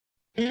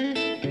We can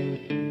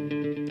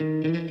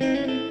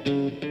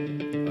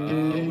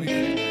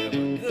have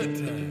a good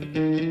time.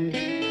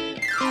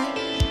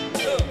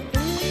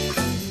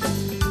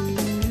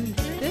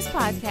 This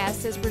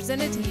podcast is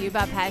presented to you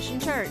by Passion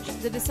Church,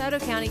 the DeSoto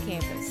County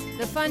campus,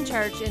 the fun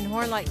church in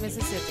Horn Lake,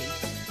 Mississippi.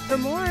 For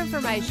more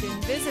information,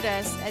 visit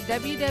us at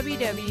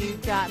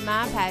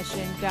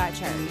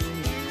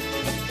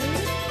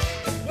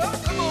www.mypassion.church.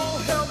 Well, come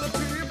on, help me,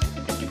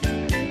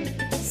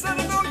 people. Said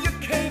I know you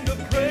came to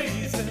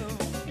praise him.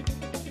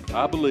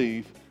 I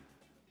believe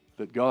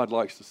that God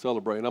likes to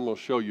celebrate, and I'm going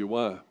to show you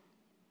why.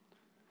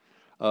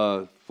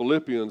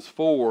 Philippians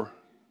 4,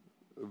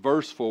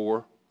 verse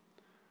 4,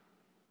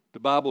 the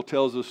Bible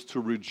tells us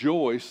to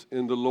rejoice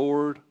in the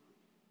Lord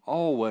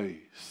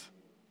always.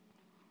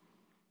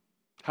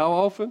 How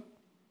often?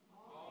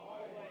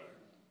 Always.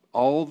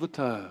 All the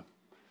time.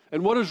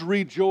 And what does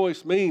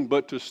rejoice mean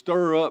but to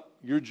stir up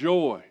your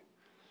joy?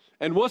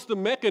 And what's the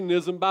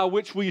mechanism by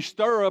which we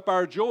stir up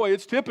our joy?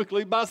 It's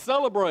typically by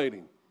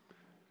celebrating.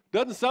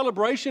 Doesn't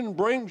celebration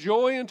bring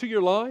joy into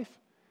your life?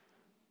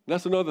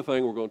 That's another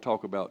thing we're going to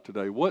talk about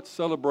today. What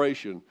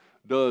celebration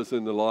does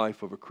in the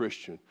life of a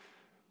Christian.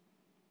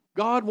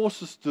 God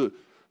wants us to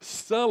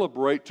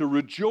celebrate, to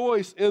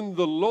rejoice in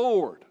the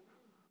Lord.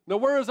 Now,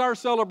 where is our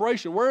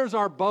celebration? Where is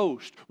our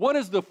boast? What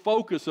is the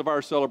focus of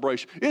our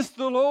celebration? It's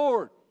the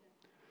Lord.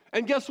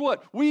 And guess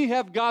what? We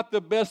have got the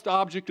best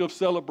object of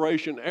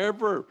celebration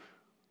ever.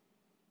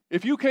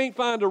 If you can't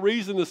find a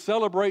reason to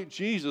celebrate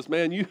Jesus,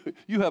 man, you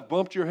have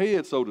bumped your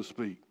head, so to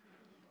speak.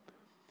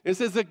 It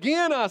says,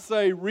 again I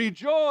say,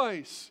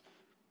 rejoice.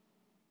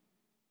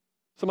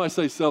 Somebody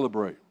say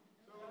celebrate.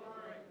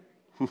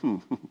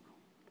 Celebrate.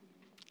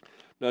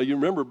 Now, you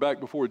remember back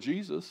before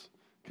Jesus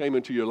came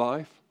into your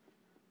life,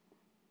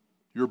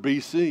 your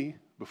BC,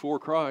 before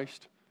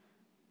Christ,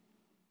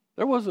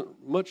 there wasn't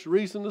much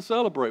reason to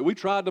celebrate. We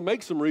tried to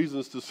make some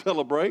reasons to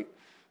celebrate.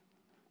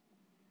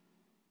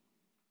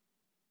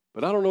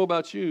 But I don't know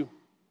about you.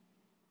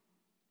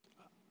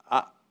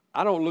 I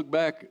don't look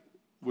back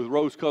with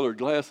rose-colored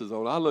glasses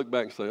on. I look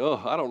back and say,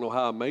 oh, I don't know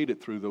how I made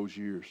it through those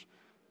years.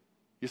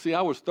 You see,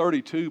 I was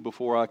 32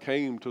 before I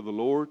came to the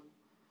Lord,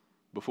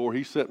 before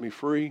He set me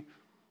free.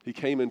 He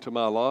came into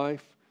my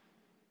life.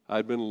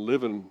 I'd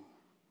been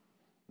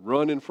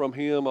running from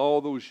Him all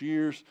those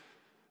years.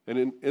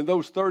 And in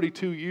those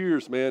 32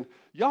 years, man,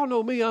 y'all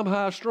know me, I'm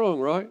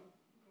high-strung, right?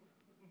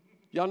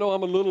 Y'all know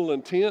I'm a little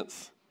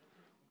intense.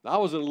 I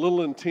was a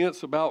little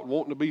intense about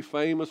wanting to be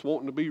famous,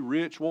 wanting to be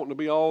rich, wanting to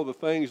be all the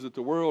things that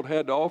the world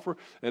had to offer.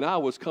 And I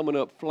was coming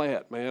up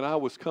flat, man. I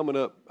was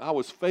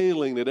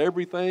failing at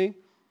everything.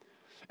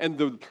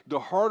 And the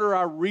harder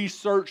I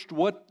researched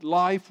what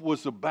life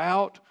was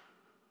about,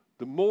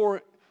 the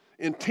more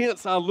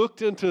intense I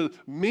looked into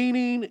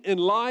meaning in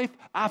life,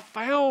 I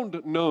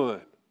found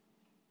none.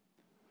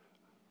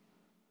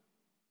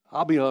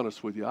 I'll be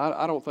honest with you.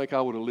 I don't think I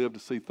would have lived to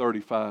see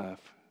 35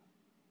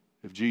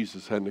 if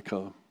Jesus hadn't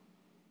come.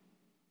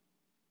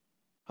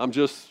 I'm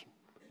just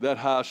that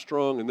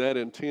high-strung and that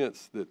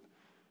intense that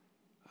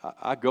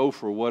I go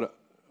for what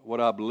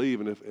I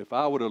believe. And if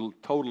I would have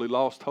totally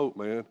lost hope,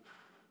 man,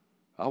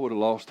 I would have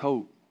lost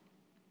hope.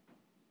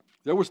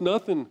 There was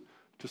nothing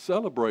to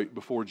celebrate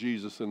before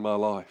Jesus in my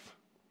life.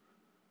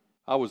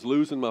 I was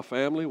losing my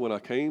family when I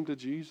came to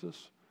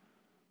Jesus.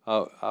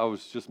 I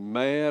was just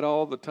mad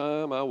all the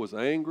time. I was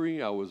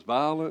angry. I was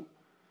violent.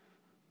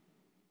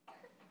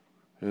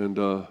 And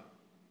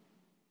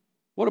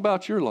what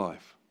about your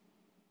life?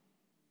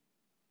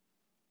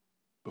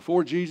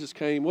 Before Jesus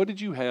came, what did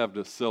you have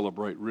to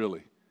celebrate,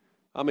 really?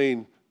 I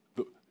mean,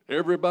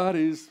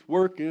 everybody's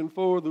working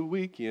for the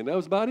weekend. That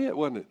was about it,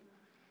 wasn't it?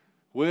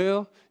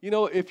 Well, you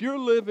know, if you're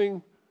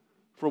living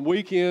from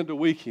weekend to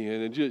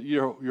weekend and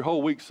your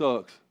whole week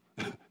sucks,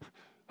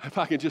 if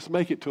I can just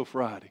make it till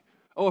Friday.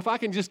 Oh, if I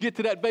can just get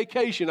to that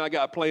vacation I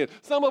got planned.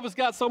 Some of us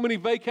got so many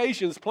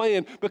vacations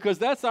planned because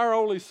that's our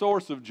only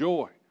source of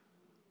joy.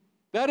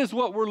 That is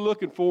what we're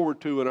looking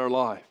forward to in our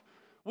life.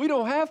 We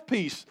don't have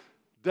peace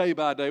day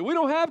by day. We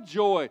don't have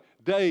joy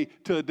day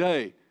to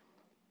day.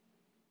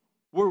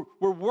 We're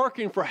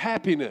working for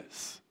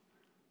happiness,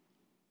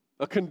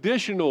 a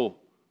conditional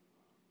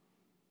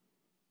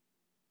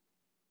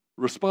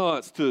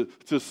response to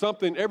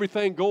something,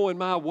 everything going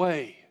my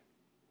way.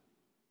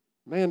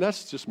 Man,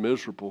 that's just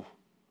miserable.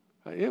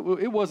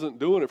 It wasn't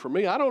doing it for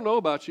me. I don't know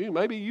about you.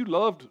 Maybe you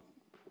loved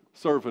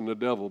serving the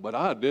devil, but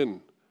I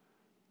didn't.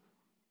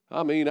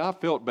 I mean, I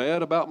felt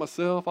bad about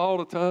myself all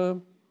the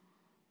time,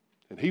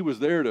 and he was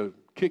there to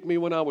kick me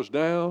when I was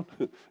down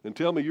and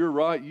tell me, you're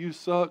right, you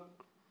suck.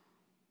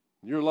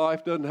 Your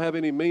life doesn't have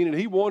any meaning.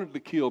 He wanted to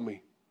kill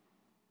me.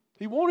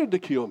 He wanted to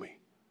kill me.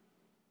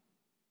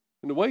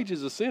 And the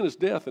wages of sin is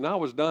death, and I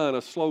was dying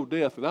a slow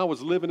death, and I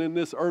was living in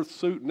this earth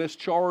suit, and this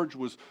charge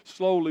was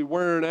slowly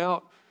wearing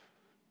out.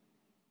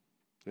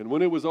 And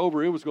when it was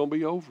over, it was going to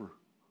be over.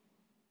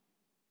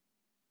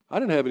 I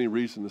didn't have any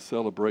reason to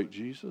celebrate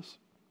Jesus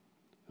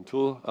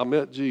until I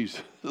met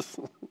Jesus.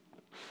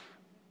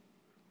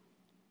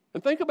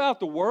 And think about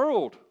the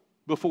world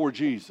before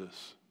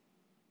Jesus.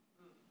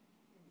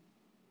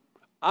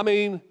 I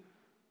mean,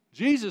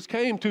 Jesus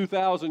came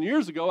 2,000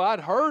 years ago. I'd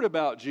heard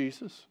about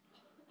Jesus.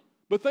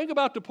 But think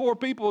about the poor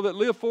people that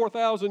lived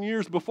 4,000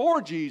 years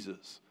before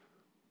Jesus,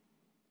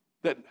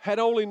 that had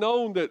only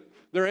known that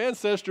their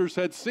ancestors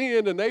had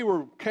sinned and they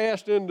were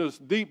cast into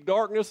deep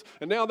darkness,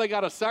 and now they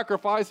got to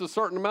sacrifice a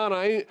certain amount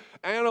of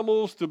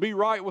animals to be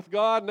right with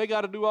God, and they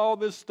got to do all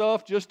this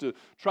stuff just to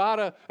try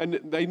to, and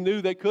they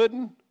knew they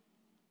couldn't.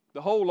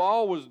 The whole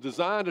law was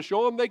designed to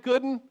show them they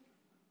couldn't.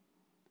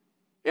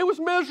 It was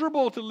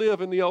miserable to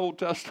live in the Old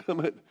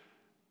Testament.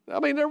 I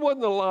mean, there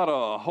wasn't a lot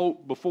of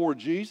hope before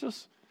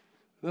Jesus.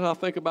 Then I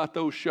think about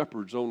those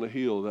shepherds on the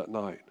hill that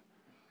night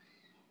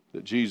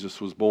that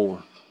Jesus was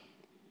born.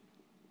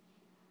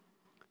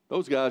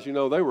 Those guys, you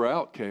know, they were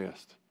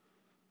outcast.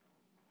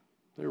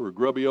 They were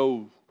grubby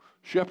old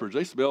shepherds.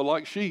 They smelled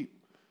like sheep.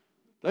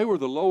 They were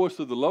the lowest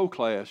of the low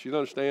class, you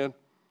understand?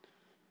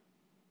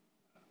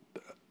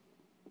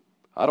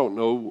 I don't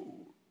know.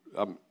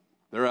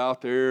 They're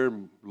out there,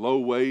 low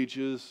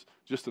wages,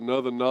 just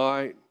another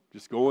night,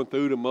 just going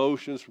through the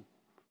motions,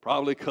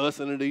 probably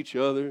cussing at each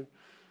other,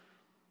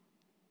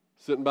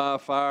 sitting by a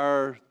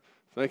fire,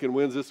 thinking,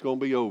 when's this going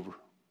to be over?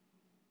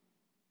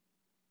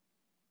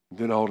 And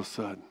then all of a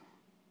sudden,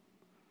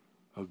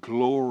 a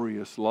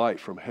glorious light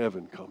from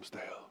heaven comes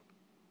down.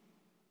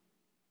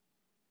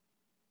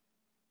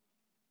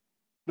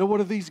 Now, what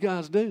do these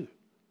guys do?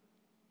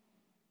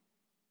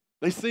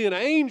 They see an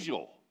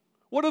angel.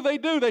 What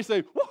do? They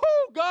say,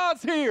 woohoo,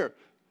 God's here.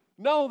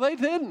 No, they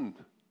didn't.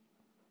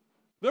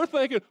 They're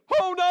thinking,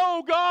 oh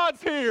no,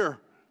 God's here.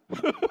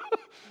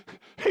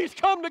 He's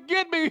come to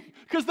get me,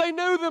 because they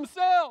knew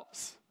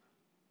themselves.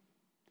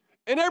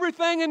 And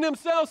everything in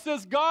themselves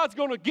says, God's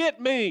going to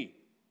get me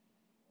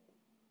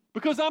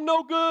because I'm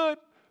no good.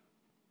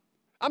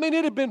 I mean,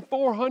 it had been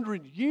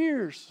 400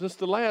 years since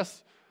the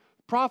last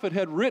prophet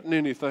had written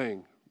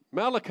anything.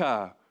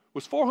 Malachi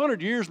was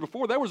 400 years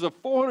before. There was a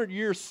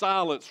 400-year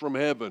silence from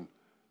heaven.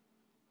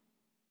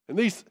 And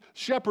these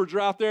shepherds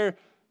are out there,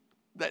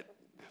 that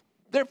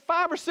their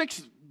 5 or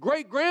 6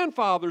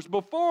 great-grandfathers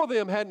before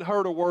them hadn't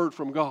heard a word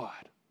from God.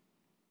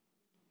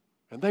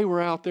 And they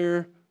were out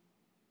there,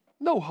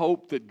 no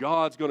hope that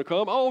God's going to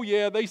come. Oh,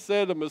 yeah, they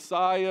said the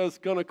Messiah is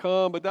going to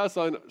come, but that's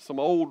some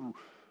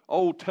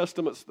Old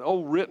Testament,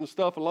 old written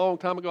stuff a long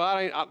time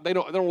ago. They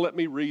don't let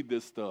me read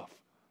this stuff.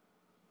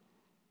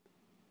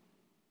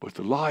 But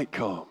the light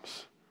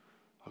comes.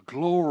 A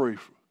glory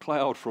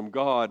cloud from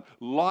God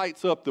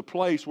lights up the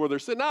place where they're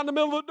sitting out in the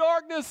middle of the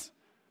darkness.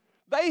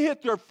 They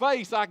hit their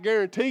face, I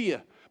guarantee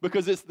you,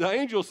 because the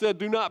angel said,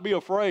 do not be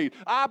afraid.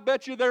 I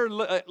bet you their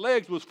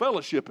legs was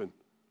fellowshipping.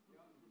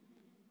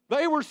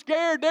 They were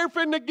scared. They're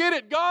finna get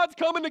it. God's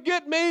coming to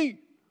get me.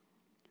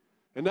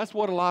 And that's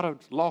what a lot of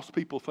lost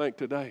people think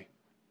today.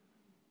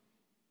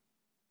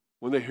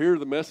 When they hear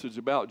the message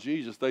about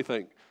Jesus, they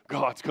think,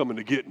 God's coming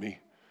to get me.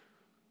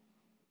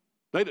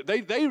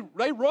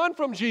 They run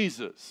from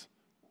Jesus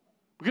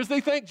because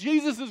they think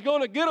Jesus is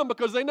going to get them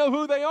because they know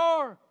who they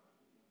are.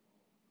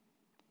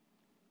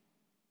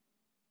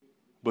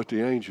 But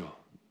the angel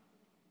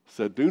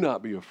said, do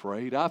not be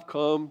afraid. I've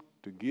come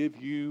to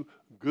give you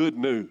good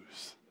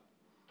news.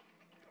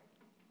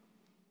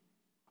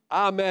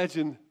 I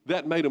imagine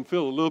that made them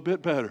feel a little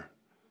bit better.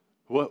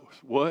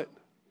 What?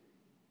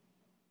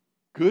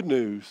 Good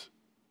news?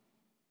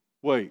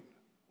 Wait,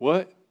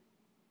 what?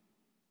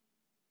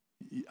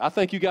 I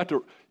think you got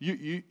to,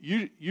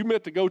 you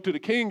meant to go to the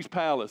king's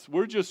palace.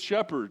 We're just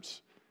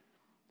shepherds.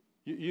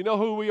 You know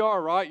who we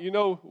are, right? You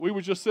know, we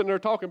were just sitting there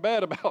talking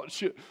bad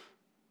about you.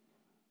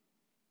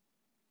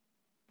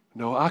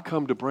 No, I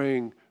come to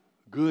bring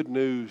good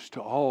news to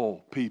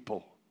all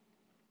people.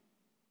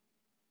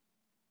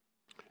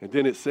 And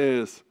then it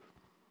says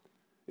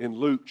in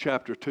Luke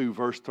chapter 2,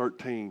 verse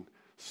 13,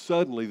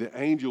 suddenly the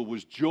angel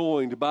was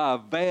joined by a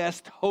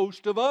vast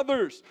host of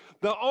others,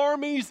 the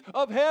armies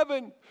of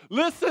heaven.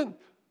 Listen,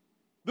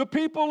 the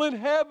people in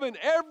heaven,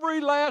 every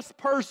last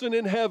person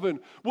in heaven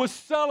was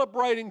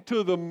celebrating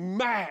to the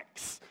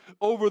max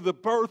over the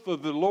birth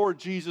of the Lord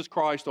Jesus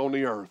Christ on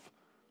the earth.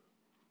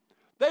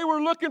 They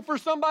were looking for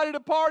somebody to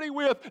party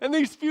with, and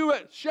these few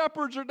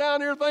shepherds are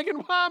down here thinking,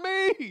 why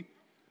me?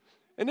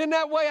 And in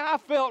that way I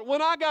felt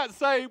when I got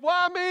saved.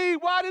 Why me?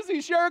 Why does he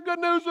share good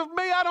news with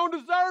me? I don't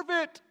deserve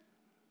it.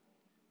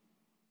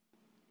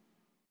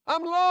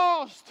 I'm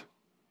lost.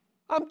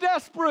 I'm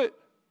desperate.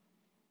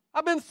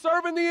 I've been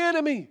serving the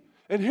enemy.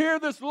 And here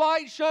this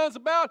light shines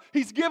about.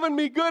 He's given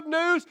me good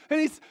news.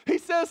 And he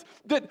says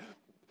that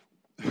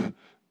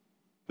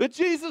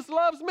Jesus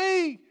loves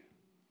me.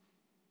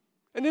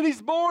 And that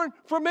he's born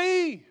for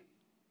me.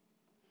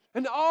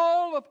 And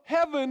all of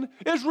heaven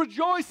is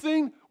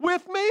rejoicing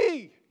with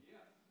me.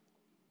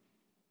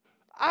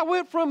 I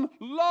went from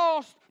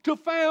lost to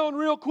found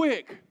real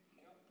quick.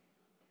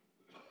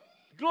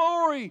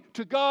 Glory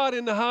to God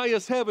in the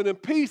highest heaven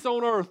and peace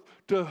on earth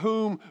to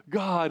whom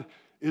God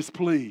is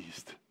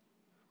pleased.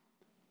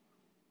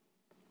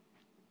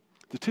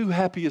 The 2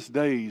 happiest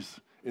days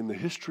in the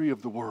history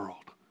of the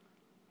world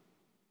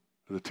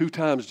are the 2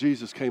 times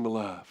Jesus came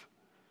alive.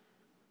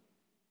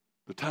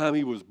 The time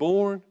he was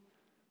born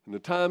and the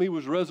time he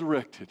was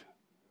resurrected.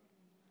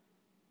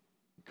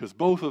 Because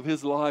both of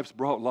his lives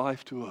brought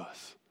life to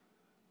us.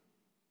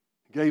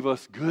 Gave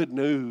us good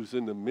news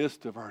in the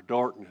midst of our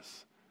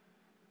darkness.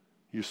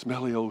 You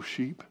smelly old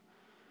sheep.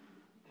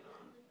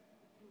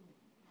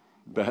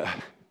 Back.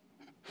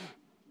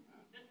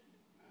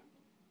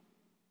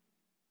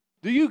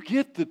 Do you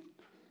get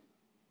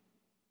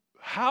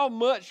how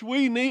much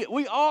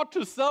we ought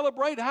to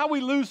celebrate, how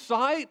we lose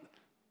sight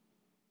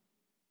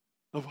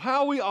of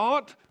how we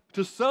ought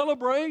to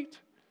celebrate?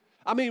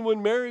 I mean,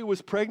 when Mary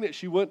was pregnant,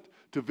 she went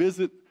to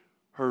visit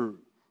her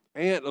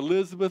Aunt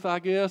Elizabeth, I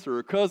guess, or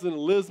her cousin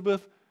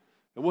Elizabeth.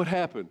 And what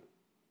happened?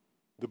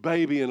 The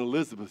baby in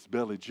Elizabeth's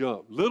belly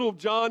jumped. Little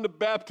John the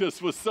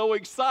Baptist was so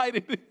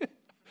excited.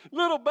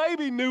 Little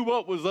baby knew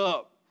what was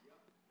up.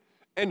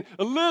 And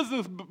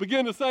Elizabeth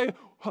began to say,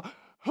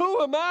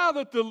 who am I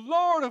that the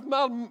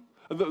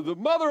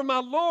mother of my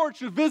Lord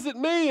should visit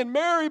me? And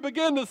Mary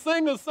began to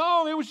sing a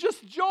song. It was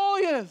just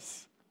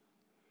joyous.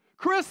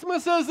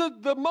 Christmas is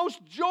the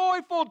most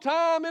joyful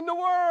time in the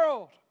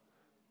world.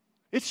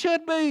 It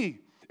should be,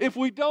 if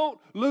we don't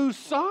lose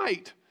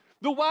sight.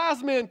 The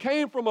wise men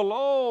came from a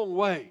long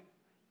way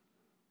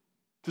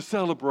to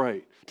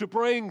celebrate, to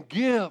bring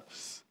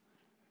gifts,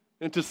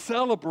 and to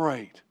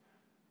celebrate.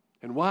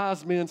 And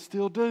wise men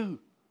still do.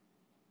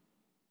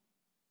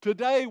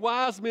 Today,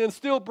 wise men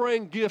still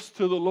bring gifts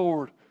to the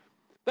Lord.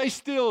 They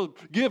still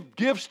give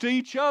gifts to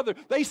each other.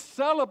 They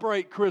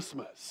celebrate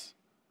Christmas.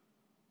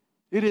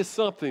 It is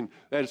something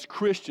that as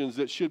Christians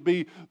that should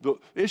be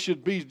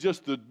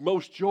just the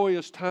most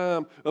joyous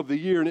time of the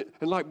year. And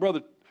like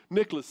Brother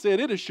Nicholas said,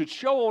 it should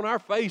show on our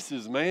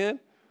faces, man.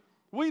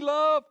 We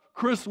love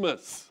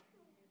Christmas.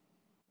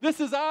 This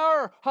is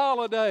our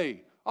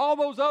holiday. All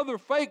those other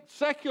fake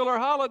secular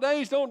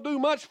holidays don't do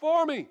much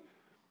for me.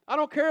 I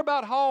don't care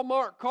about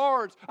Hallmark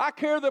cards. I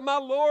care that my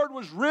Lord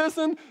was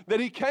risen, that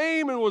he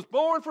came and was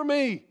born for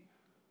me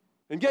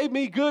and gave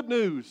me good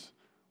news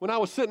when I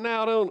was sitting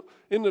out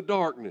in the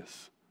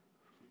darkness.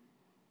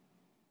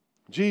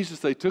 Jesus,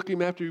 they took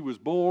him after he was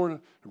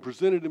born and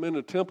presented him in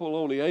the temple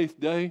on the 8th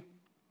day.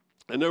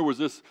 And there was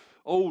this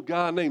old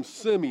guy named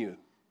Simeon.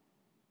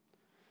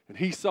 And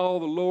he saw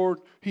the Lord.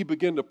 He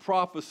began to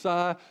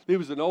prophesy. He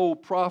was an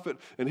old prophet.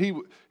 And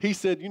he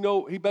said,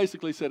 he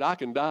basically said, I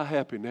can die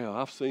happy now.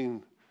 I've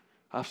seen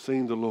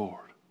the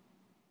Lord.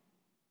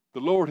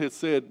 The Lord had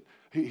said,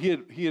 he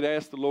had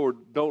asked the Lord,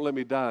 don't let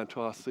me die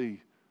until I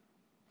see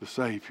the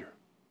Savior.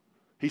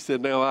 He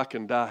said, now I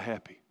can die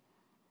happy.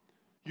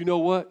 You know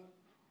what?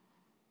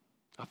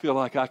 I feel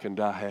like I can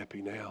die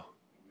happy now.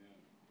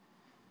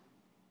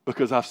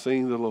 Because I've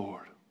seen the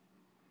Lord.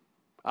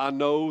 I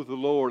know the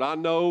Lord. I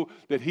know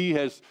that He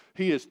has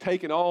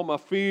taken all my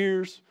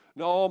fears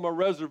and all my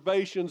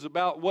reservations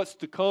about what's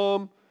to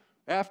come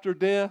after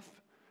death.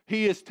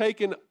 He has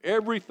taken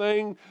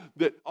everything,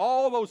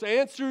 all those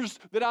answers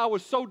that I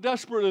was so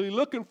desperately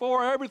looking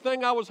for,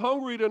 everything I was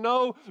hungry to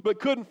know but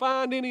couldn't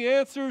find any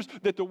answers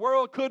that the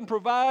world couldn't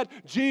provide,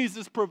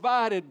 Jesus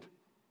provided.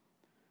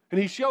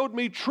 And He showed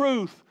me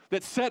truth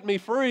that set me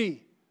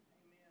free.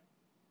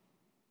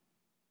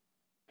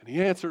 And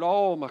He answered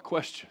all my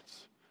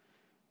questions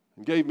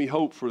and gave me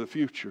hope for the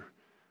future.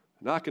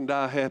 And I can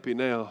die happy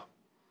now.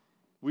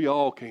 We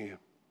all can.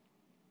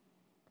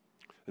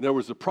 And there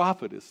was a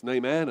prophetess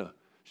named Anna.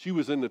 She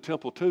was in the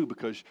temple too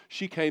because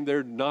she came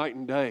there night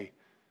and day.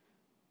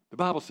 The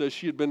Bible says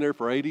she had been there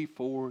for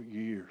 84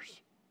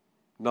 years,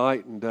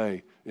 night and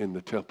day in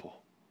the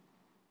temple.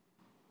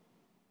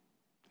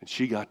 And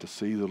she got to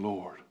see the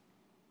Lord.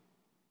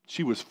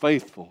 She was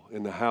faithful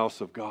in the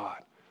house of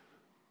God.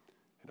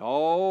 And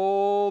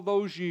all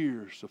those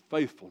years of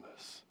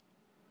faithfulness,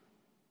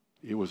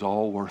 it was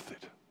all worth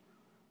it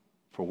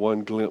for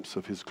one glimpse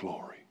of His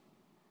glory.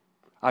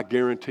 I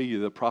guarantee you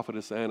the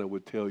prophetess Anna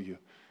would tell you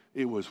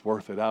it was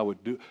worth it. I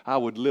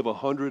would live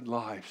 100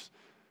 lives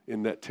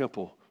in that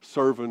temple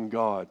serving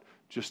God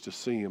just to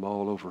see Him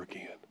all over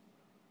again.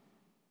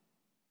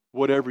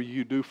 Whatever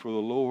you do for the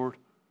Lord,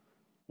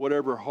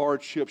 whatever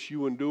hardships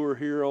you endure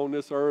here on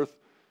this earth,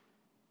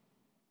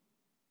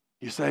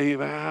 you say,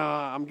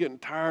 I'm getting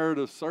tired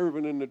of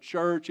serving in the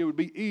church. It would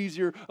be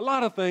easier. A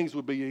lot of things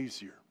would be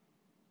easier.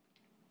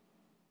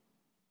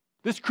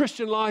 This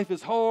Christian life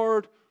is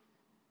hard.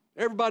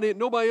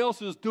 Nobody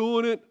else is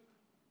doing it.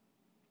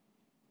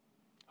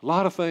 A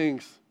lot of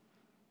things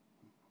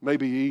may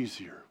be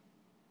easier,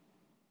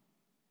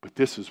 but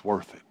this is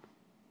worth it.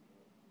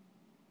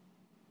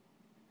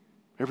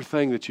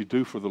 Everything that you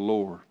do for the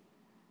Lord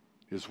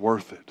is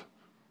worth it.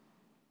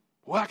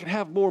 Well, I could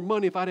have more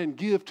money if I didn't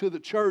give to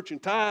the church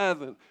and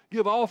tithe and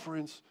give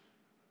offerings.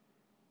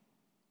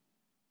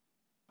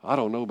 I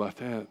don't know about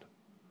that.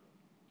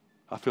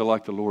 I feel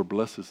like the Lord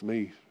blesses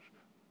me.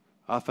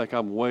 I think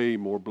I'm way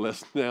more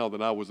blessed now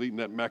than I was eating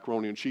that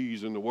macaroni and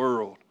cheese in the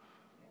world.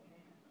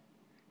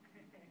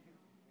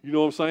 You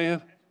know what I'm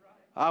saying?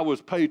 I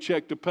was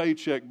paycheck to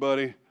paycheck,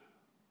 buddy.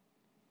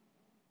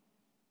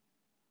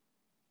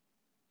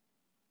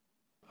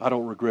 I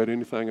don't regret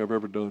anything I've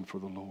ever done for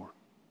the Lord.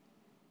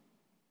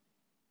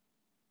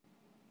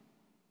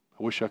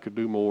 I wish I could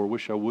do more. I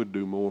wish I would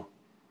do more.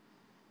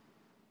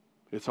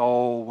 It's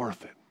all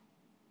worth it.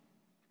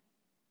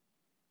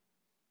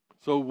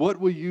 So what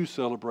will you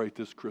celebrate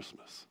this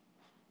Christmas?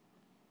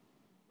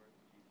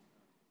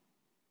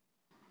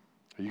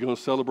 Are you going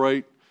to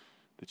celebrate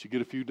that you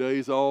get a few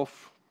days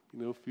off,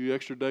 a few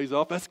extra days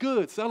off? That's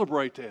good.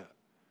 Celebrate that.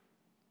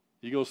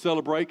 You're going to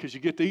celebrate because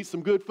you get to eat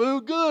some good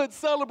food? Good.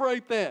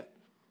 Celebrate that.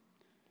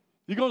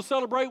 You're going to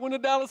celebrate when the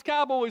Dallas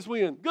Cowboys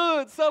win?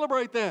 Good.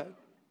 Celebrate that.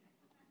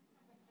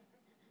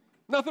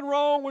 Nothing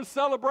wrong with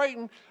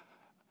celebrating.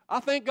 I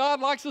think God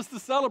likes us to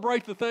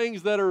celebrate the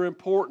things that are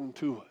important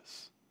to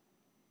us.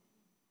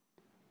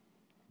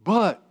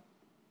 But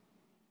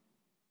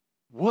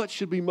what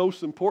should be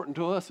most important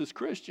to us as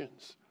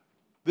Christians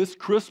this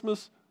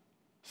Christmas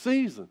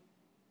season?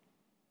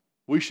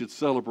 We should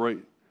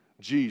celebrate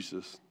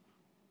Jesus.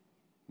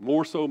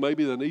 More so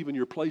maybe than even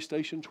your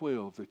PlayStation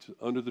 12 that's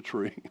under the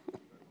tree.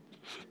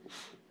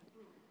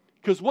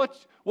 Because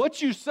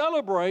what you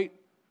celebrate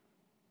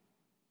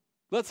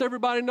lets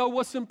everybody know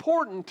what's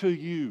important to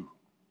you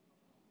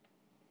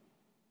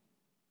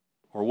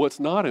or what's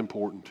not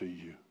important to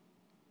you.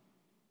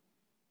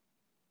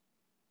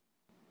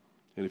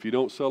 And if you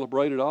don't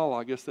celebrate at all,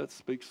 I guess that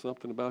speaks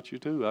something about you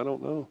too. I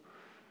don't know.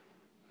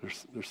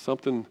 There's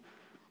something,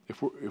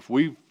 if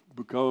we've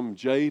become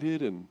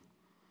jaded and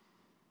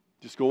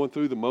just going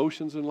through the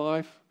motions in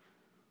life,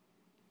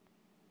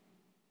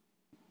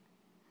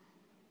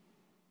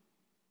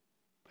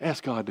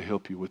 ask God to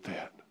help you with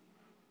that.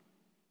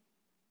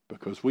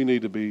 Because we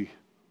need to be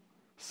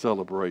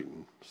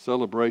celebrating.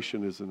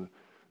 Celebration is an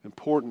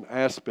important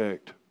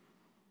aspect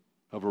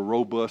of a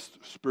robust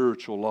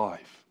spiritual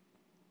life.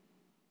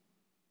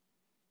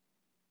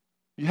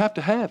 You have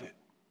to have it.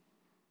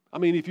 I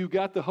mean, if you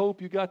got the hope,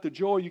 you got the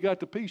joy, you got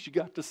the peace, you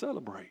got to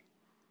celebrate.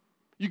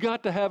 You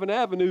got to have an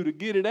avenue to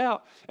get it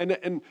out.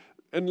 And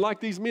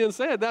like these men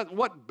said, that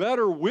what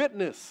better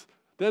witness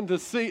than to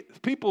see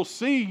people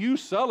see you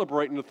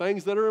celebrating the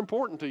things that are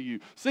important to you.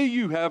 See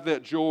you have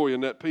that joy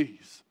and that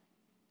peace.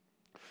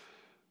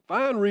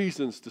 Find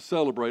reasons to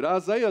celebrate.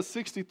 Isaiah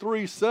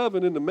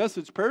 63:7 in the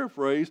Message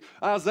paraphrase,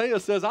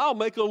 Isaiah says, I'll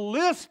make a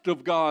list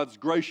of God's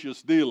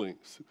gracious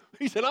dealings.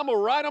 He said, I'm going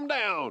to write them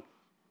down.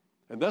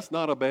 And that's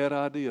not a bad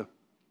idea.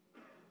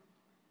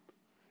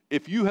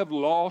 If you have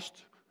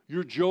lost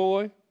your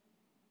joy,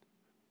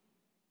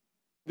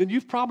 then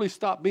you've probably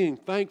stopped being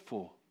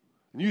thankful.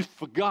 And you've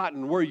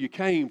forgotten where you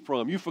came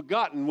from. You've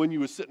forgotten when you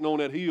were sitting on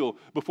that hill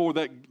before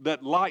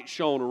that light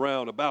shone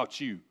around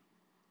about you.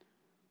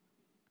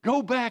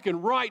 Go back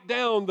and write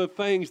down the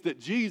things that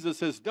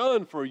Jesus has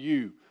done for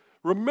you.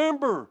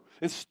 Remember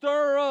and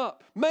stir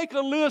up. Make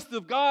a list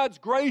of God's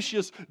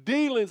gracious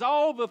dealings,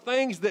 all the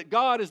things that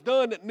God has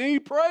done that need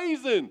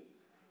praising.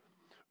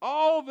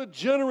 All the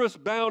generous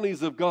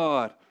bounties of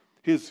God,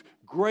 His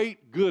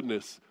great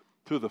goodness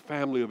to the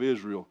family of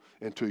Israel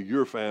and to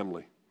your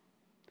family.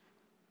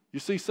 You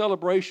see,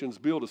 celebrations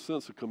build a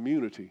sense of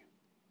community.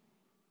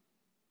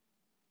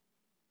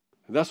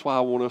 And that's why I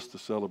want us to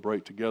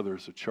celebrate together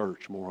as a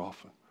church more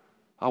often.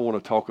 I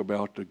want to talk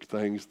about the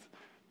things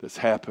that's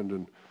happened,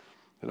 and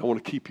I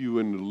want to keep you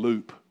in the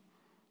loop.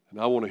 And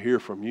I want to hear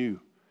from you.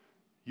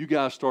 You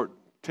guys start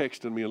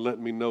texting me and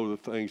letting me know the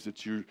things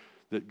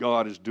that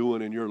God is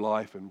doing in your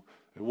life, and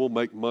we'll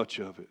make much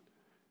of it.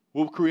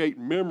 We'll create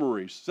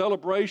memories.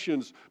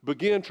 Celebrations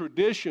begin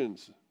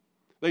traditions.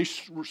 They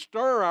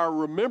stir our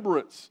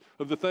remembrance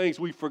of the things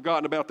we've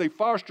forgotten about. They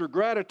foster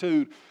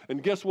gratitude,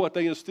 and guess what?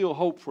 They instill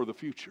hope for the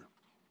future.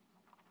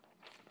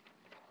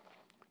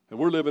 And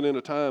we're living in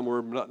a time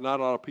where not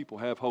a lot of people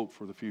have hope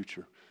for the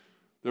future.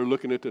 They're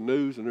looking at the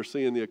news, and they're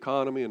seeing the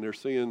economy, and they're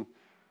seeing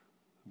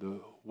the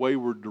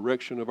wayward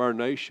direction of our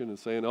nation and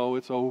saying, oh,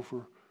 it's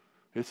over.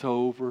 It's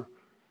over.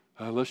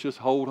 Let's just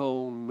hold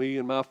on, me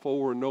and my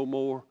four and no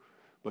more.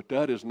 But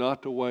that is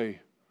not the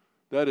way.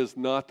 That is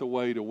not the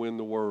way to win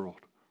the world.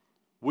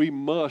 We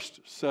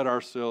must set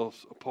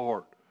ourselves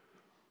apart.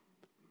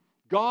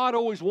 God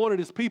always wanted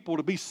His people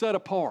to be set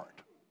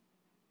apart.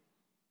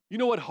 You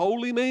know what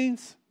holy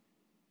means?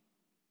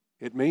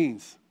 It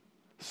means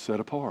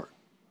set apart.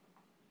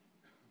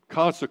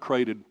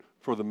 Consecrated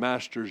for the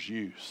Master's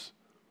use.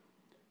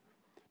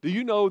 Do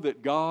you know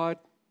that God,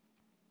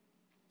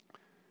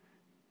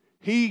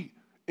 He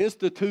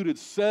instituted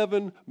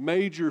 7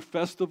 major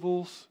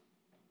festivals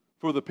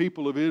for the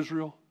people of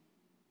Israel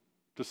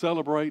to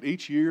celebrate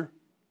each year?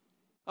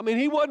 I mean,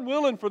 He wasn't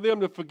willing for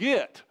them to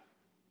forget.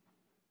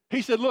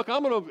 He said, look,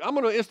 I'm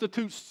going to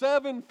institute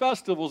 7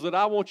 festivals that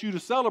I want you to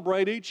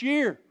celebrate each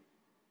year.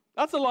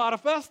 That's a lot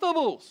of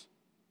festivals.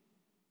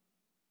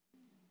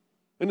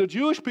 And the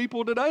Jewish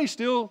people today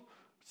still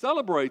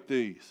celebrate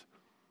these.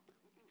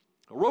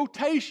 A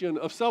rotation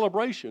of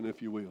celebration,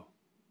 if you will.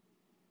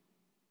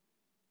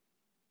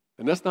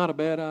 And that's not a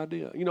bad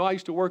idea. You know, I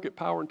used to work at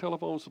Power and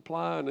Telephone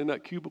Supply, and in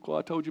that cubicle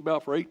I told you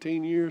about for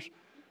 18 years.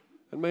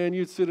 And man,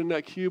 you'd sit in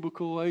that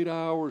cubicle 8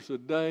 hours a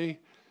day,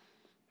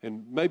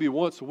 and maybe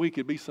once a week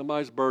it'd be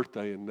somebody's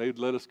birthday, and they'd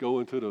let us go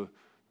into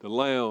the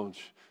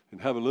lounge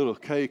and have a little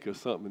cake or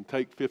something and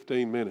take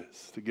 15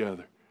 minutes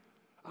together.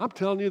 I'm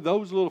telling you,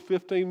 those little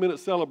 15-minute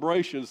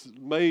celebrations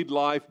made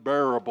life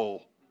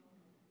bearable.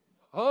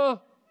 Huh?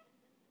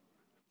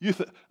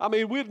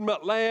 We'd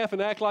laugh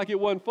and act like it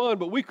wasn't fun,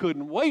 but we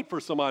couldn't wait for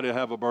somebody to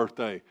have a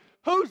birthday.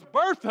 Whose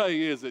birthday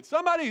is it?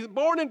 Somebody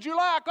born in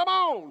July, come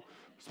on,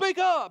 speak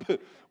up.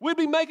 We'd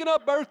be making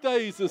up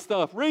birthdays and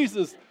stuff,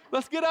 reasons.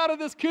 Let's get out of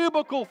this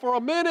cubicle for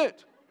a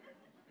minute.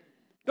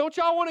 Don't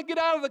y'all want to get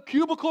out of the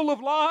cubicle of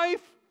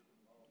life?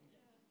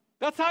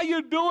 That's how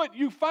you do it.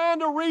 You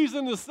find a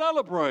reason to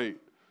celebrate.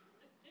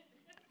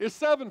 It's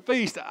 7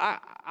 feasts.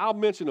 I'll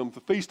mention them.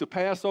 The Feast of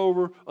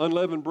Passover,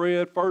 Unleavened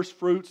Bread, First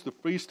Fruits, the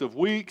Feast of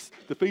Weeks,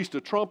 the Feast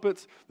of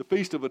Trumpets, the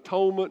Feast of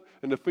Atonement,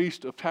 and the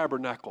Feast of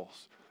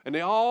Tabernacles. And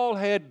they all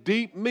had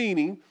deep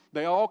meaning.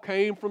 They all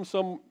came from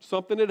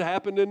something that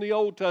happened in the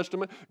Old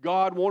Testament.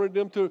 God wanted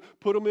them to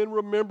put them in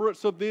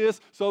remembrance of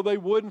this so they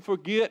wouldn't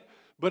forget.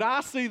 But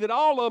I see that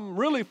all of them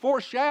really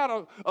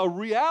foreshadow a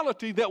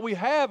reality that we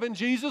have in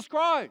Jesus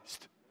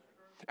Christ.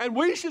 And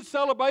we should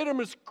celebrate them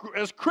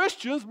as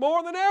Christians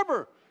more than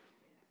ever.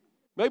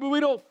 Maybe we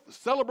don't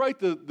celebrate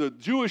the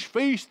Jewish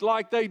feast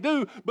like they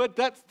do, but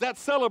that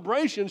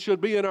celebration should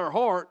be in our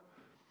heart.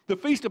 The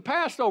Feast of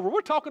Passover,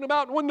 we're talking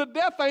about when the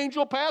death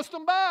angel passed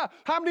them by.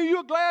 How many of you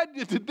are glad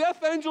that the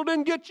death angel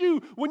didn't get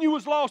you when you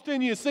was lost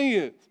in your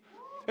sins?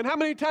 And how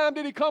many times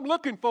did he come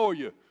looking for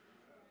you?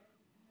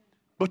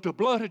 But the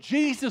blood of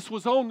Jesus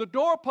was on the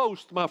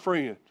doorpost, my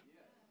friend.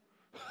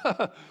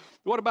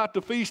 What about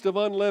the Feast of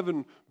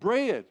Unleavened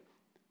Bread?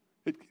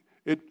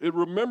 It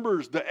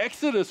remembers the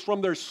exodus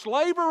from their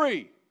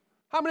slavery.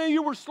 How many of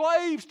you were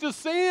slaves to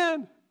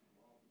sin?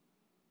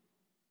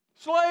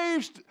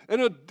 Slaves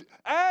and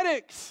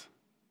addicts.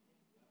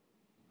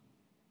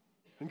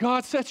 And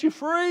God set you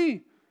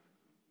free.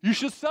 You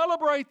should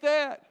celebrate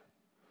that.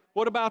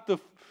 What about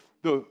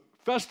the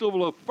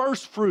festival of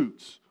first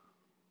fruits?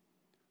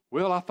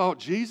 Well, I thought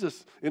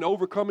Jesus, in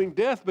overcoming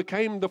death,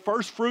 became the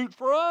first fruit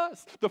for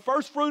us. The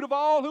first fruit of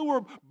all who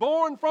were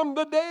born from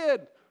the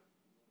dead.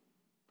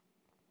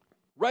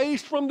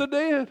 Raised from the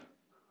dead.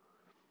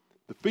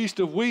 The Feast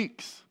of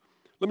Weeks.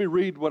 Let me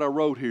read what I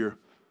wrote here.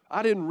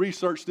 I didn't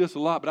research this a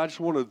lot, but I just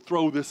want to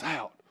throw this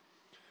out.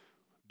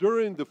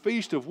 During the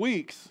Feast of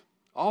Weeks,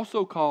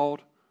 also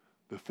called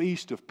the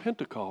Feast of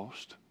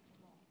Pentecost,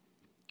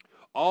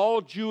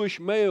 all Jewish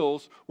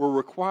males were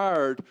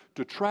required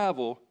to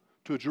travel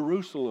to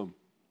Jerusalem.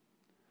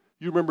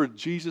 You remember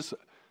Jesus,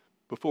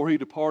 before he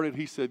departed,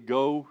 he said,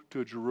 go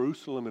to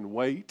Jerusalem and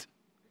wait.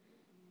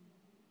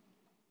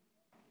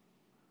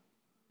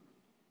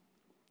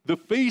 The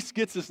feast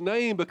gets its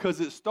name because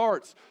it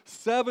starts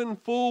 7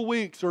 full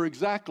weeks, or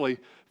exactly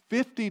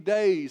 50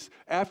 days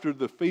after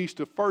the Feast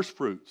of First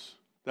Fruits.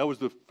 That was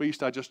the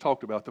feast I just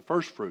talked about, the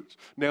first fruits.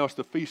 Now it's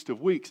the Feast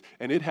of Weeks,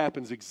 and it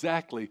happens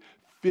exactly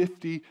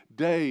 50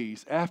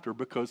 days after,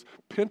 because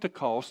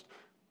Pentecost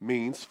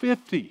means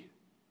 50.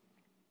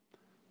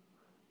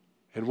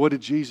 And what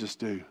did Jesus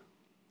do?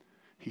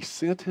 He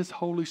sent his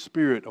Holy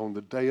Spirit on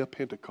the day of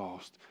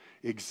Pentecost,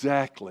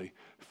 exactly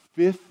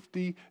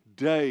 50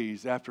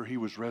 days after he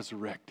was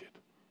resurrected.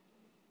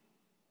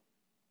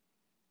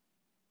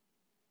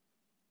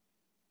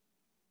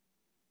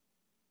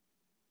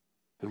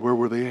 And where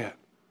were they at?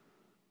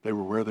 They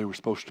were where they were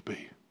supposed to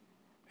be,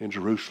 in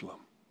Jerusalem.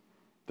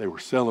 They were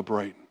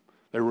celebrating.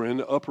 They were in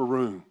the upper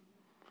room.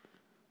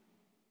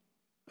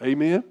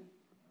 Amen?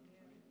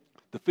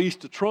 The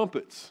Feast of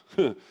Trumpets.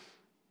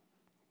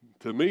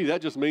 To me,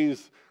 that just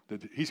means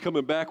that he's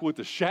coming back with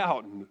the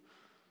shout and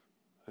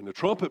the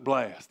trumpet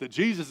blast, that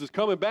Jesus is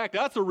coming back.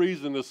 That's a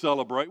reason to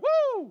celebrate.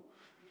 Woo!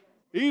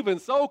 Even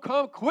so,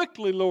 come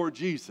quickly, Lord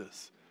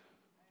Jesus.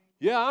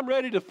 Yeah, I'm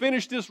ready to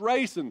finish this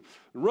race and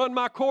run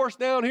my course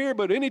down here,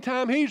 but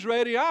anytime he's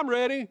ready, I'm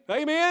ready.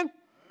 Amen?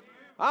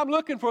 I'm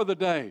looking for the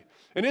day.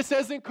 And it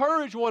says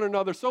encourage one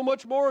another so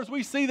much more as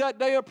we see that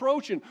day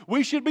approaching.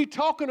 We should be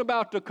talking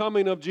about the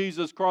coming of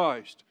Jesus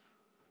Christ,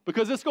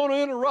 because it's going to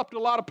interrupt a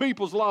lot of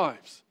people's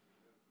lives.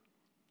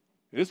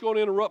 And it's going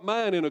to interrupt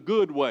mine in a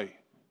good way,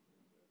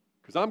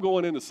 because I'm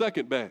going in the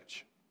second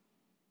batch.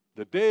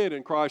 The dead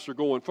in Christ are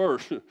going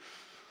first.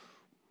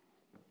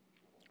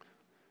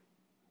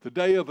 The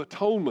Day of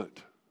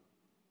Atonement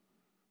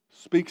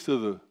speaks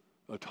of the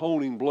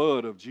atoning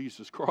blood of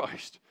Jesus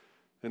Christ,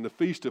 and the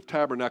Feast of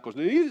Tabernacles.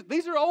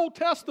 These are Old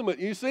Testament,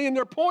 you see, and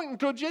they're pointing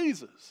to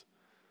Jesus.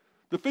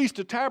 The Feast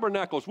of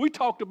Tabernacles, we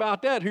talked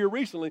about that here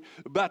recently.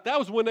 That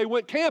was when they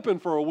went camping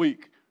for a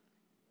week.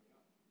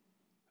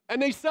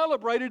 And they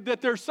celebrated that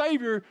their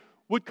Savior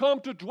would come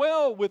to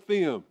dwell with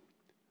them.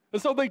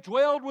 And so they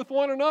dwelled with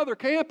one another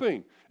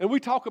camping. And we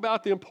talk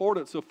about the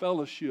importance of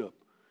fellowship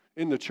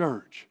in the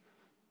church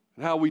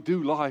and how we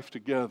do life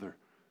together.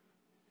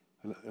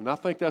 And I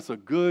think that's a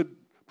good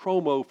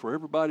promo for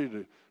everybody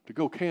to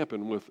go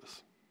camping with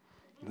us.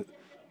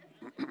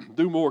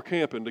 Do more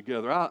camping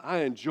together.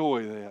 I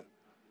enjoy that.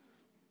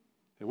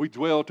 And we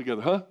dwell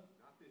together, huh?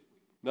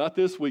 Not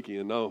this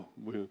weekend, no.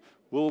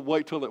 We'll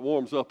wait till it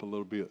warms up a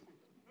little bit.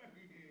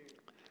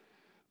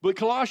 But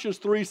Colossians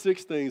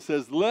 3:16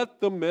 says, let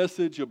the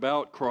message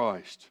about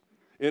Christ.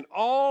 in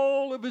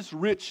all of His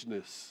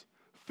richness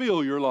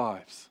fill your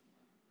lives.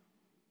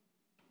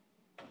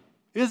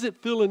 Is it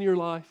filling your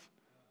life?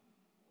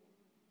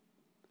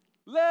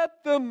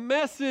 Let the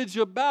message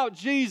about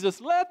Jesus,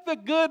 let the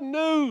good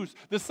news,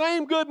 the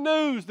same good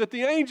news that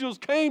the angels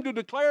came to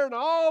declare and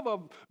all the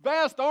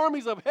vast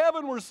armies of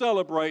heaven were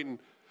celebrating,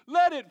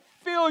 let it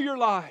fill your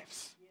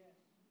lives.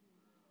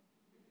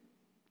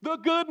 The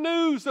good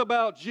news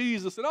about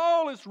Jesus and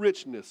all His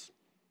richness.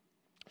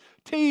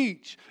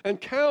 Teach and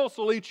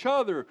counsel each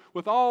other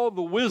with all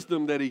the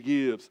wisdom that He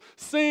gives.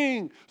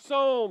 Sing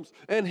psalms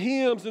and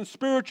hymns and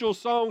spiritual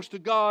songs to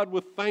God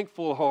with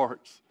thankful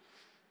hearts.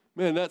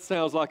 Man, that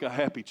sounds like a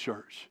happy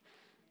church.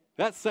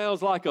 That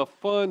sounds like a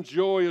fun,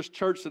 joyous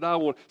church that I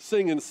want,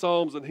 singing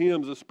psalms and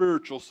hymns and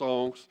spiritual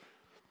songs.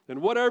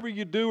 And whatever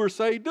you do or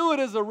say, do it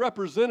as a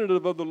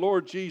representative of the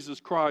Lord Jesus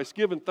Christ,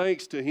 giving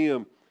thanks to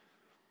Him,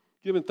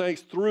 giving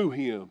thanks through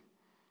Him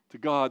to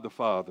God the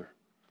Father.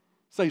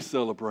 Say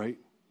celebrate.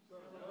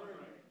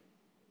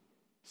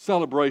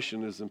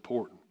 Celebration is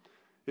important.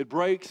 It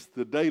breaks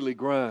the daily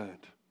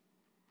grind.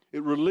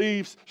 It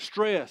relieves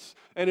stress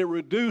and it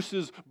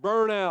reduces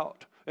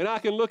burnout. And I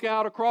can look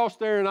out across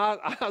there and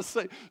I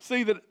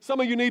see that some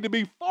of you need to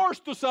be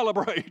forced to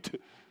celebrate.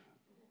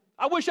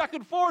 I wish I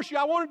could force you.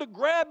 I wanted to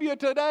grab you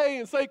today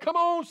and say, come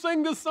on,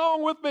 sing this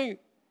song with me.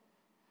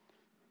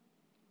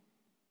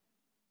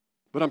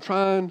 But I'm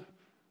trying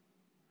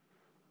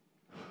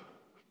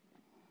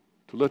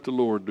to let the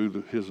Lord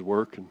do His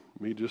work and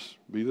me just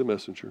be the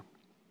messenger.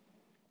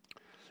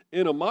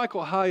 In a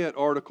Michael Hyatt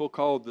article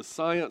called The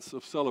Science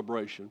of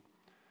Celebration,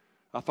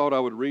 I thought I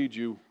would read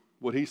you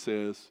what he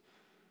says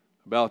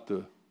about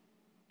the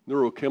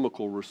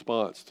neurochemical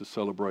response to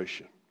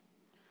celebration.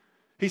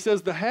 He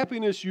says, the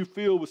happiness you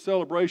feel with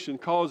celebration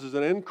causes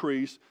an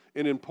increase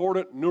in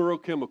important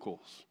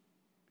neurochemicals.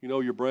 You know,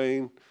 your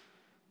brain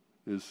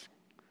is,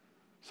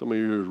 some of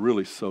you are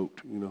really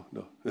soaked, you know.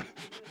 No.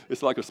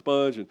 It's like a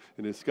sponge and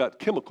it's got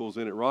chemicals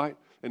in it, right?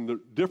 And the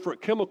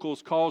different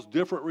chemicals cause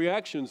different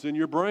reactions in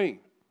your brain.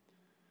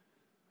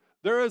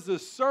 There is a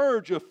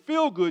surge of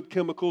feel-good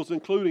chemicals,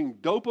 including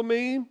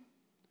dopamine,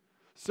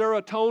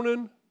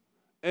 serotonin,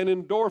 and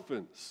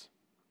endorphins.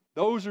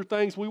 Those are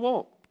things we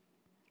want.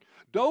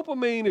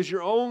 Dopamine is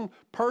your own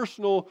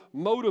personal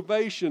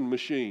motivation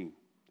machine.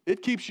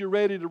 It keeps you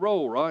ready to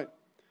roll, right?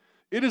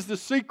 It is the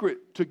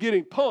secret to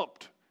getting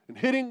pumped and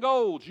hitting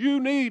goals. You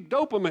need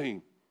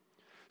dopamine.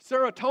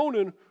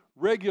 Serotonin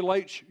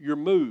regulates your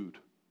mood.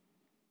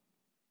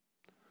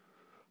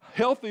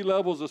 Healthy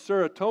levels of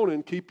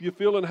serotonin keep you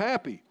feeling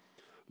happy.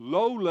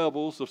 Low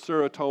levels of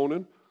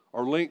serotonin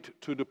are linked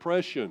to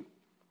depression.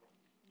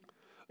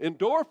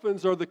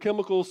 Endorphins are the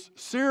chemicals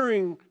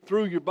searing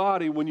through your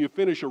body when you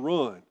finish a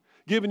run,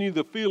 giving you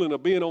the feeling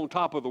of being on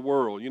top of the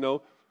world, you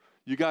know.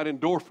 You got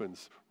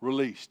endorphins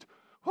released.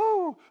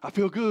 Oh, I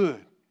feel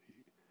good.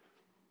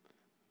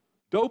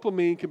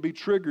 Dopamine can be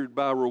triggered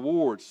by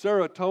rewards,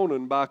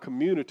 serotonin by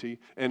community,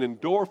 and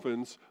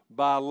endorphins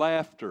by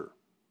laughter.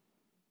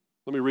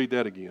 Let me read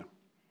that again.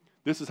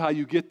 This is how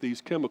you get these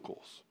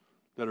chemicals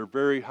that are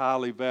very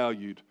highly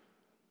valued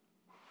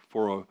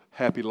for a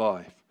happy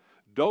life.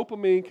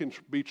 Dopamine can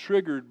be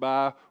triggered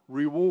by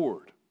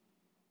reward.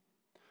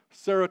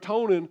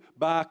 Serotonin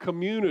by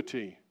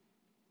community.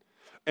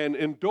 And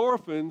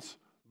endorphins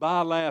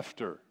by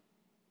laughter.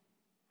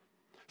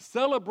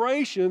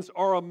 Celebrations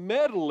are a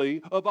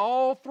medley of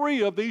all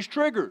three of these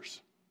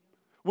triggers.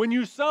 When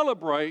you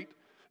celebrate,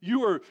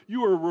 you are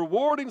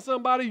rewarding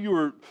somebody, you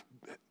are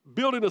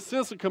building a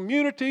sense of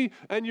community,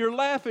 and you're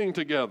laughing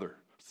together.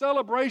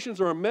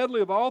 Celebrations are a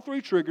medley of all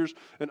three triggers,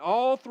 and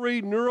all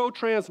three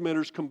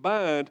neurotransmitters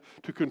combined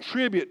to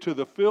contribute to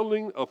the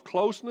feeling of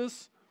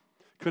closeness,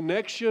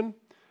 connection,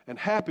 and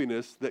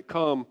happiness that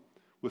come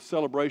with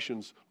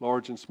celebrations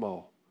large and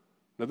small.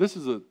 Now, this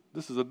is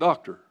a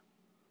doctor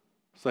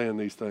saying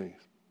these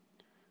things.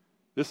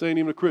 This ain't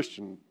even a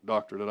Christian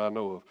doctor that I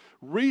know of.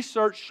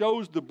 Research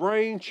shows the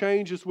brain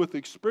changes with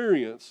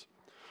experience,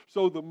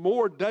 so the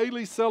more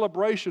daily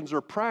celebrations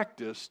are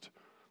practiced,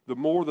 the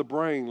more the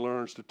brain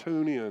learns to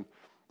tune in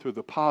to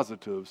the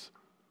positives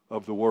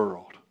of the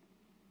world.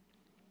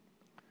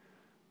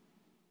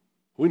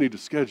 We need to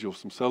schedule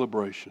some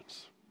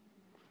celebrations.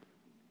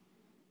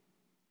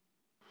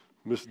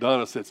 Miss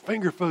Donna says,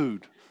 finger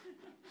food.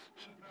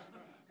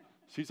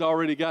 She's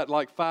already got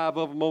like 5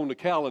 of them on the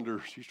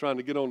calendar. She's trying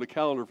to get on the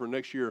calendar for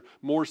next year,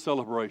 more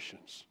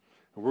celebrations.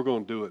 And we're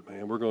going to do it,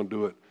 man. We're going to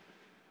do it.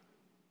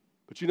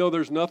 But you know,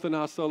 there's nothing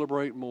I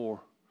celebrate more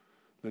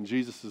than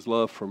Jesus'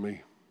 love for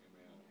me.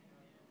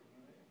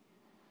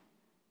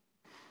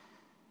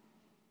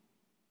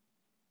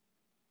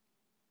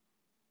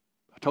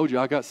 I told you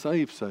I got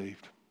saved.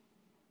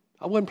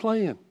 I wasn't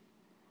playing.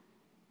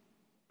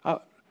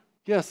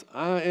 Yes,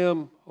 I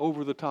am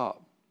over the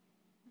top.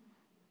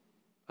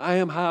 I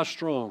am high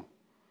strung.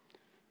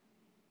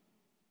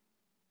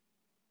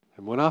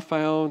 And when I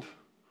found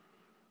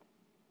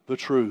the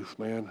truth,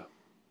 man,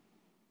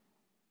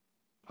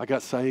 I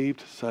got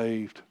saved.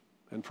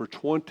 And for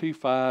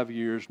 25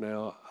 years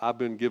now, I've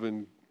been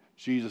giving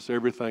Jesus,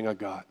 everything I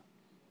got.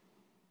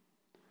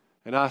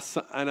 And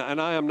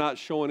I am not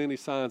showing any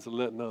signs of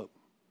letting up.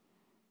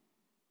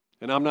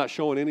 And I'm not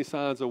showing any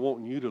signs of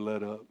wanting you to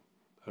let up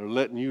or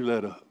letting you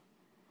let up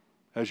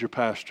as your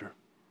pastor.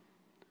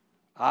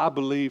 I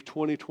believe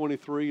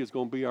 2023 is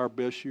going to be our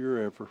best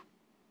year ever.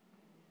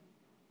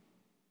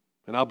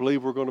 And I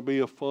believe we're going to be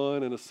a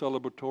fun and a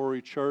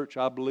celebratory church.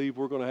 I believe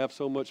we're going to have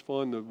so much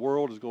fun the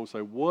world is going to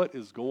say, what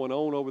is going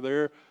on over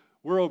there?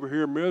 We're over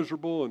here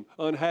miserable and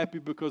unhappy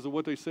because of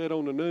what they said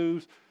on the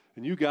news.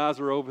 And you guys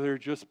are over there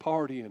just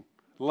partying,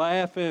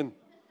 laughing,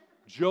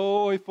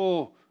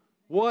 joyful.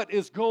 What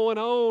is going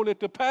on at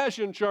the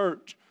Passion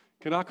Church?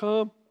 Can I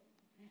come?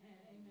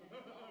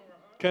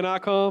 Can I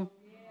come?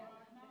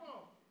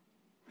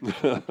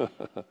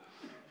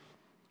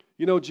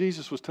 You know,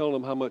 Jesus was telling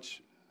them how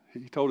much,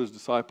 he told his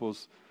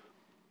disciples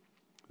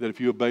that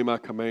if you obey my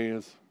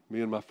commands,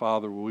 me and my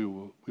Father, we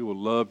will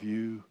love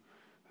you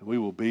and we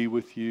will be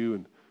with you.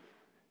 And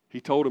he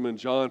told them in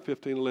John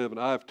 15:11,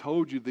 I have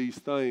told you these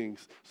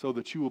things so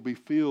that you will be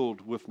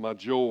filled with my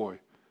joy.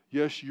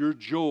 Yes, your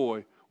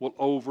joy will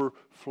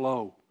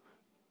overflow.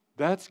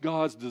 That's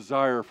God's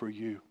desire for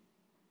you.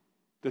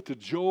 That the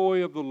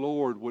joy of the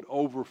Lord would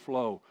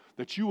overflow.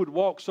 That you would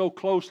walk so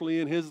closely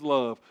in his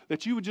love.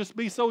 That you would just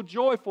be so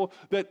joyful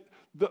that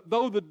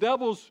though the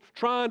devil's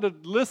trying to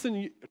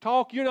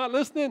talk, you're not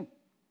listening.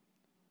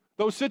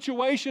 Those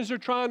situations are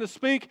trying to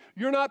speak,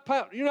 you're not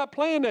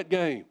playing that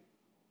game.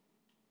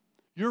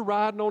 You're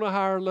riding on a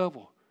higher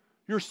level.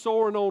 You're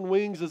soaring on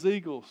wings as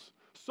eagles.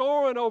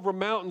 Soaring over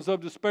mountains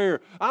of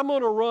despair. I'm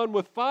going to run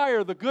with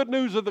fire. The good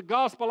news of the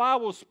gospel I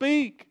will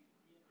speak.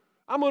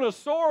 I'm going to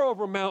soar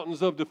over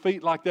mountains of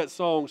defeat like that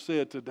song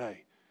said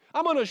today.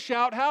 I'm going to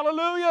shout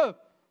hallelujah.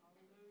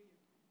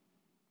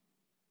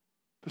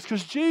 It's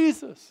because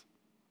Jesus,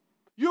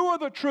 you are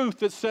the truth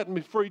that's setting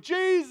me free.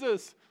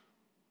 Jesus,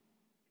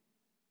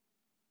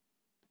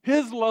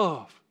 his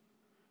love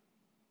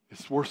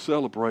is worth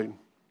celebrating.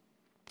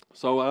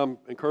 So I'm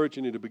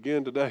encouraging you to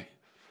begin today.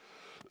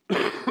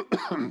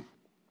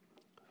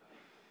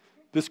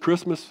 This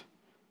Christmas,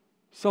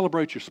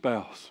 celebrate your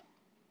spouse.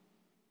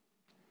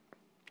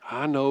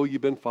 I know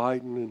you've been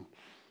fighting and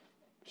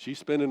she's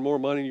spending more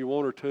money than you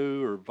want her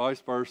to, or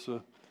vice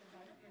versa.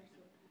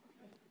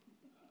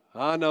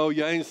 I know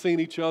you ain't seen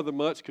each other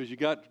much because you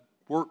got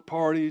work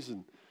parties,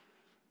 and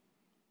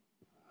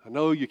I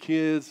know your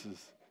kids is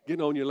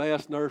getting on your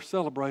last nerve.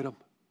 Celebrate them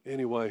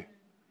anyway.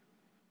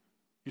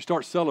 You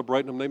start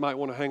celebrating them, they might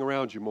want to hang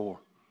around you more.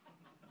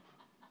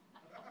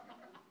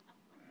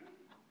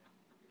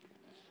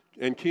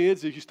 And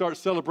kids, if you start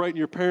celebrating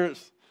your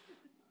parents,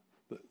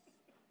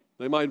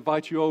 they might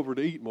invite you over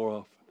to eat more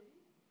often.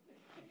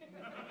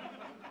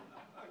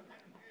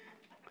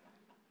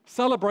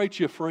 Celebrate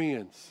your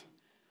friends.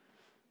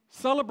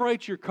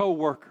 Celebrate your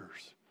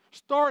co-workers.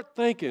 Start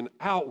thinking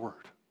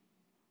outward.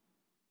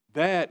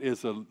 That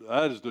is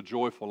the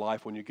joyful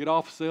life, when you get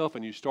off self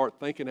and you start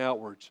thinking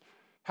outwards.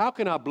 How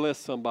can I bless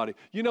somebody?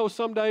 You know,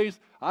 some days,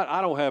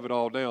 I don't have it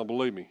all down,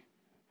 believe me.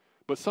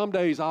 But some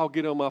days I'll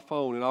get on my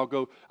phone and I'll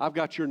go, I've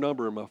got your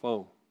number in my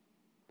phone.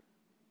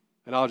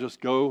 And I'll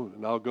just go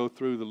and I'll go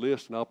through the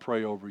list and I'll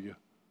pray over you.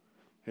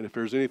 And if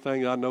there's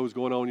anything I know is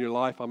going on in your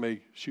life, I may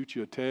shoot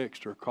you a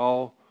text or a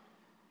call.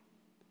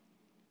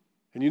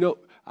 And you know,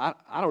 I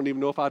don't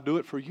even know if I do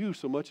it for you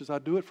so much as I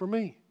do it for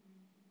me.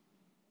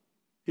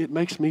 It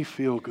makes me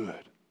feel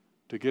good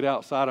to get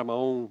outside of my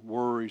own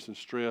worries and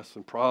stress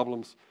and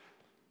problems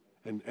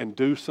and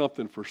do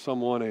something for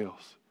someone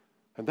else.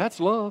 And that's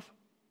love.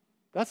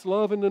 That's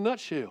love in a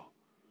nutshell.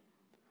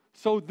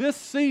 So this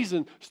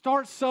season,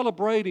 start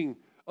celebrating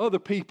other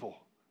people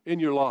in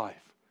your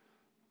life.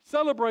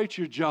 Celebrate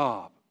your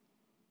job.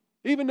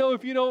 Even though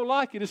if you don't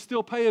like it, it's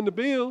still paying the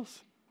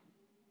bills.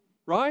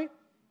 Right?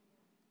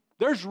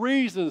 There's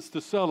reasons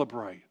to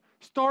celebrate.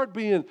 Start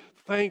being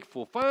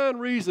thankful. Find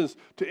reasons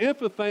to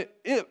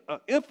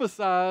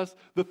emphasize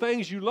the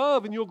things you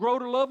love, and you'll grow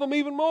to love them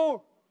even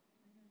more.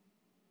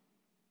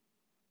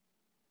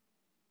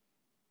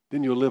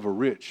 Then you'll live a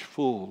rich,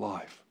 full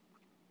life.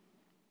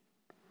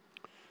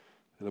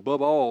 And above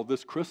all,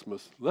 this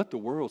Christmas, let the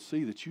world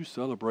see that you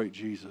celebrate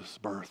Jesus'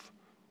 birth.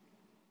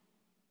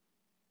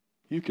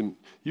 You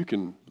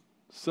can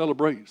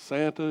celebrate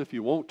Santa if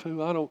you want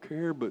to. I don't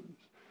care, but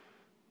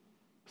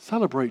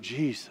celebrate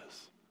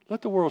Jesus.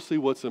 Let the world see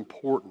what's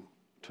important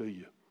to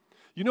you.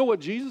 You know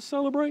what Jesus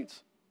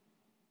celebrates?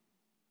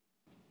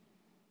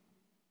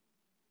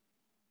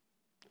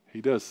 He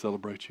does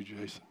celebrate you,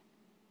 Jason.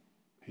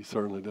 He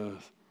certainly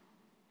does.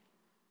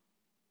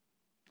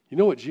 You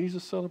know what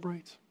Jesus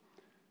celebrates?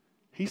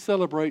 He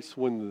celebrates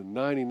when the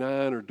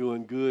 99 are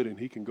doing good and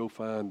he can go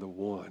find the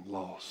one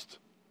lost.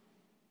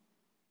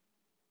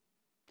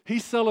 He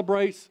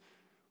celebrates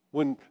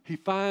when he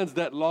finds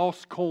that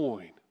lost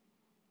coin.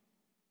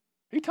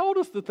 He told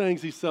us the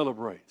things he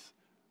celebrates.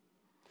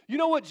 You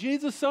know what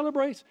Jesus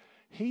celebrates?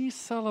 He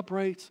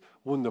celebrates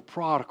when the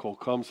prodigal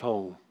comes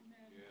home.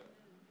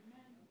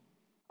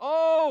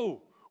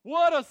 Oh,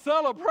 what a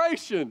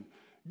celebration.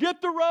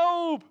 Get the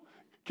robe.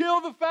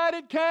 kill the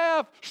fatted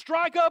calf,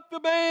 strike up the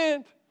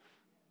band.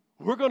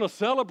 We're going to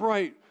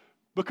celebrate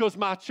because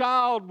my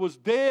child was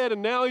dead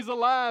and now he's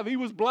alive. He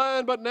was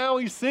blind, but now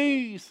he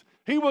sees.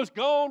 He was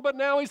gone, but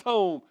now he's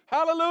home.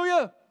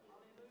 Hallelujah.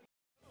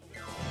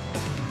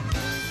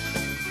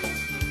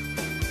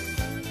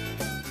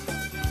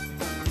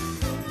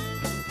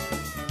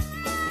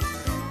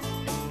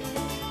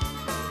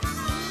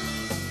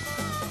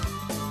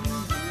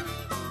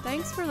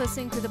 Thanks for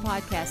listening to the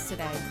podcast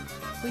today.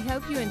 We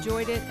hope you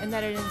enjoyed it and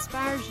that it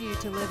inspires you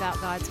to live out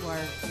God's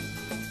Word.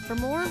 For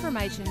more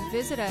information,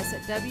 visit us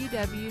at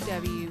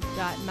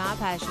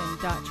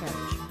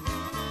www.mypassion.church.